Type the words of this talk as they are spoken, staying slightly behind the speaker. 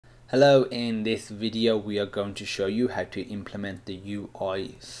Hello, in this video we are going to show you how to implement the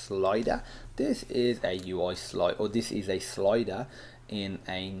UI slider. This is a UI slide, or this is a slider in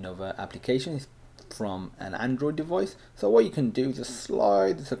another application. It's from an Android device. So what you can do is just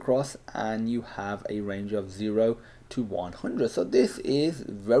slide this across and you have a range of 0 to 100. So this is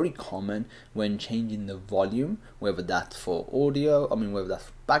very common when changing the volume, whether that's for audio, whether that's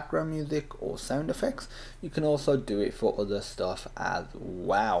for background music or sound effects. You can also do it for other stuff as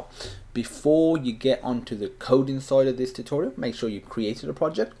well. Before you get onto the coding side of this tutorial, make sure you created a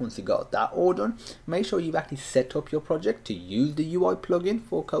project. Once you got that all done, make sure you've actually set up your project to use the UI plugin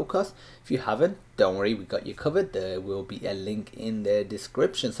for Cocos. If you haven't, don't worry, we got you covered. There will be a link in the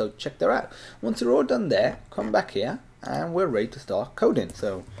description, so check that out. Once you're all done there, come back here and we're ready to start coding.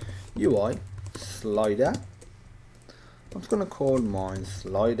 So UI slider, I'm just going to call mine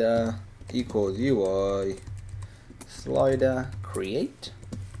slider equals UI slider create.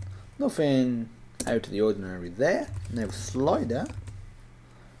 Nothing out of the ordinary there. Now slider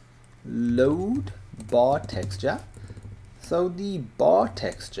load bar texture. So the bar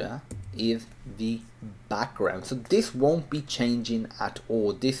texture is the background, so this won't be changing at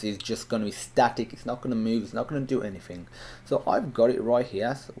all. This is just going to be static. It's not going to move, it's not going to do anything. So I've got it right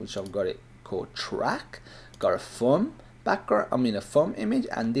here, which I've got it called track, got a thumb background, a thumb image,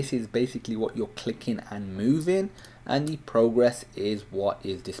 and this is basically what you're clicking and moving, and the progress is what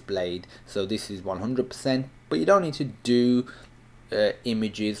is displayed. So this is 100%, but you don't need to do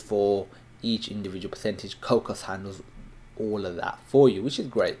images for each individual percentage. Cocos handles all of that for you, which is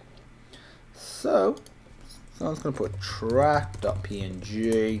great. So I'm just going to put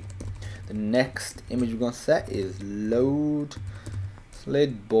track.png. The next image we're going to set is load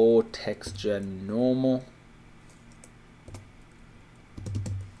slid bar texture normal.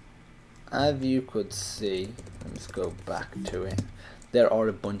 As you could see, let's go back to it. There are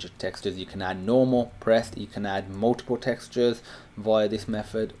a bunch of textures. You can add normal, pressed, you can add multiple textures via this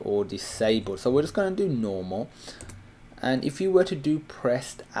method, or disable. So we're just going to do normal. And if you were to do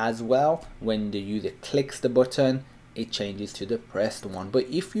pressed as well, when the user clicks the button, it changes to the pressed one. But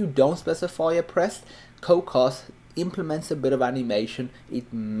if you don't specify a pressed, Cocos implements a bit of animation.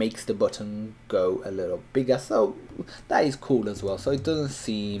 It makes the button go a little bigger, so that is cool as well. So it doesn't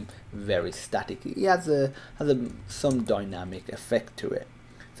seem very static. It has some dynamic effect to it.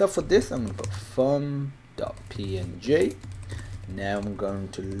 So for this, I'm going to put thumb.png. Now I'm going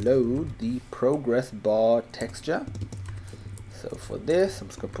to load the progress bar texture. So for this, I'm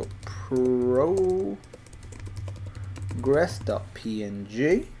just going to put progress.png.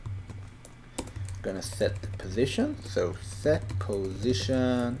 Going to set the position. So set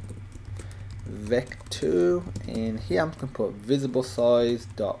position vec2. And here I'm just going to put visible size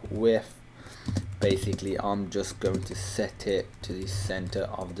 .width. Basically, I'm just going to set it to the center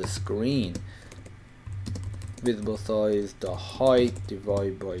of the screen. Visible size .height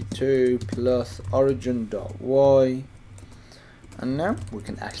divide by 2 plus origin.y. And now we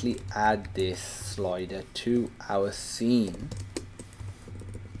can actually add this slider to our scene.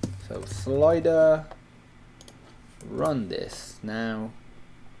 So slider, run this now.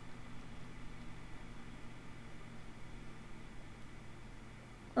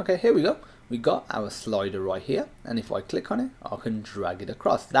 Okay, here we go. We got our slider right here, and if I click on it, I can drag it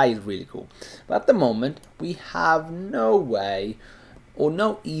across. That is really cool. But at the moment, we have no way or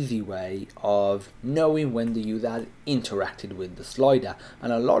no easy way of knowing when the user has interacted with the slider.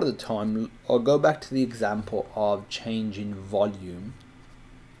 And a lot of the time, I'll go back to the example of changing volume.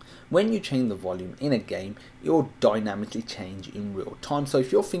 When you change the volume in a game, it will dynamically change in real time. So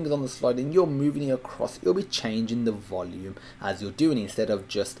if your finger's on the slider and you're moving it across, it'll be changing the volume as you're doing it, instead of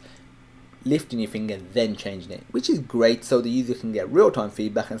just lifting your finger then changing it, which is great. So the user can get real-time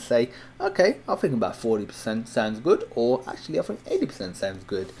feedback and say, okay, I think about 40% sounds good, or actually I think 80% sounds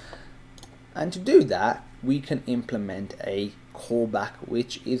good. And to do that, we can implement a callback,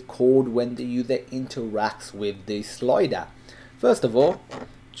 which is called when the user interacts with the slider. First of all,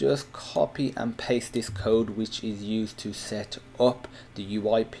 just copy and paste this code, which is used to set up the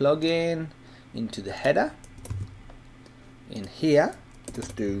UI plugin, into the header. In here,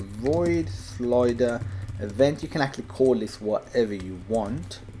 just do void slider event. You can actually call this whatever you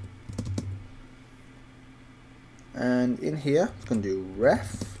want. And in here, I'm going to do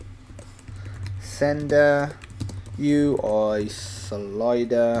ref sender UI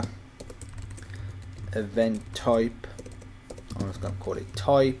slider event type. I'm just going to call it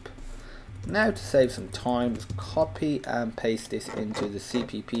type. Now to save some time, just copy and paste this into the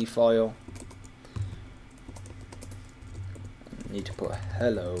CPP file. Need to put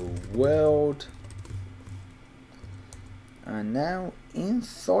hello world. And now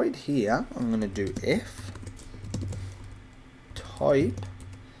inside here, I'm going to do if type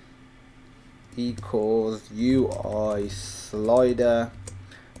equals UISlider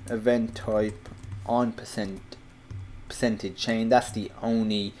event type on percentage chain. That's the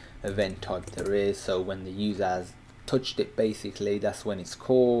only event type there is, so when the user has touched it, basically that's when it's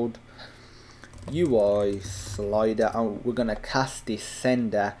called. UISlider, and we're going to cast this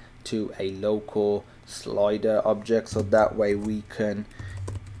sender to a local slider object, so that way we can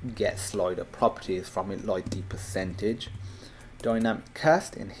get slider properties from it, like the percentage. Dynamic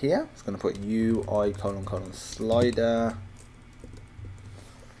cast in here, it's going to put UI : slider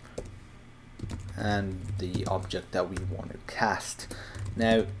and the object that we want to cast.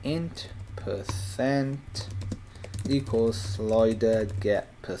 Now int percent equals slider get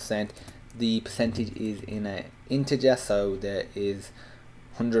percent. The percentage is in an integer, so there is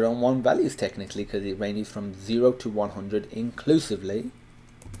 101 values technically, because it ranges from 0 to 100 inclusively.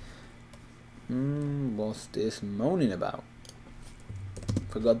 What's this moaning about?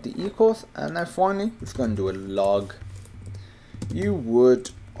 Forgot the equals. And now finally it's going to do a log. You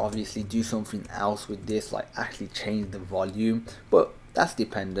would obviously do something else with this, like actually change the volume, but that's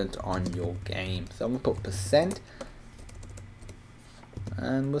dependent on your game. So I'm going to put percent,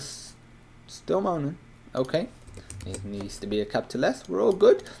 and we're still moaning. Okay, it needs to be a capital S. We're all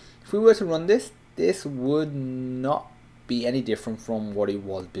good. If we were to run this, this would not be any different from what it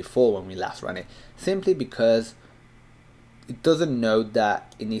was before when we last ran it, simply because it doesn't know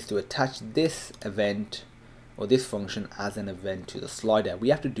that it needs to attach this event or this function as an event to the slider. We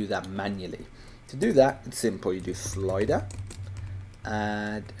have to do that manually. To do that, it's simple. You do slider,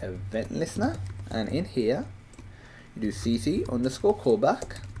 add event listener, and in here you do cc underscore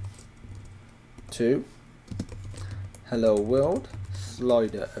callback to hello world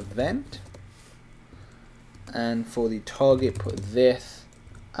slider event, and for the target put this,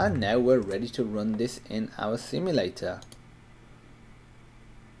 and now we're ready to run this in our simulator.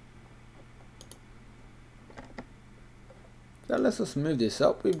 So let's just move this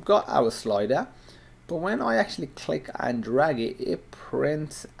up. We've got our slider, but when I actually click and drag it, it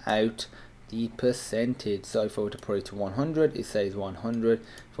prints out the percentage. So if I were to put it to 100, it says 100.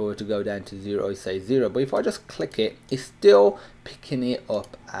 If I were to go down to 0, it says 0. But if I just click it, it's still picking it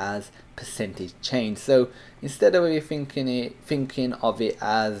up as percentage change. So instead of thinking of it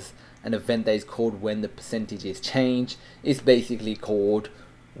as an event that is called when the percentage is changed, it's basically called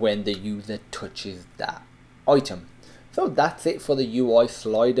when the user touches that item. So that's it for the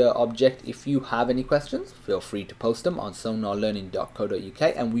UISlider object. If you have any questions, feel free to post them on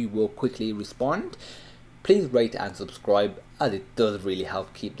sonarlearning.co.uk and we will quickly respond. Please rate and subscribe, as it does really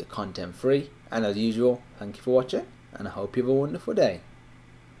help keep the content free. And as usual, thank you for watching, and I hope you have a wonderful day.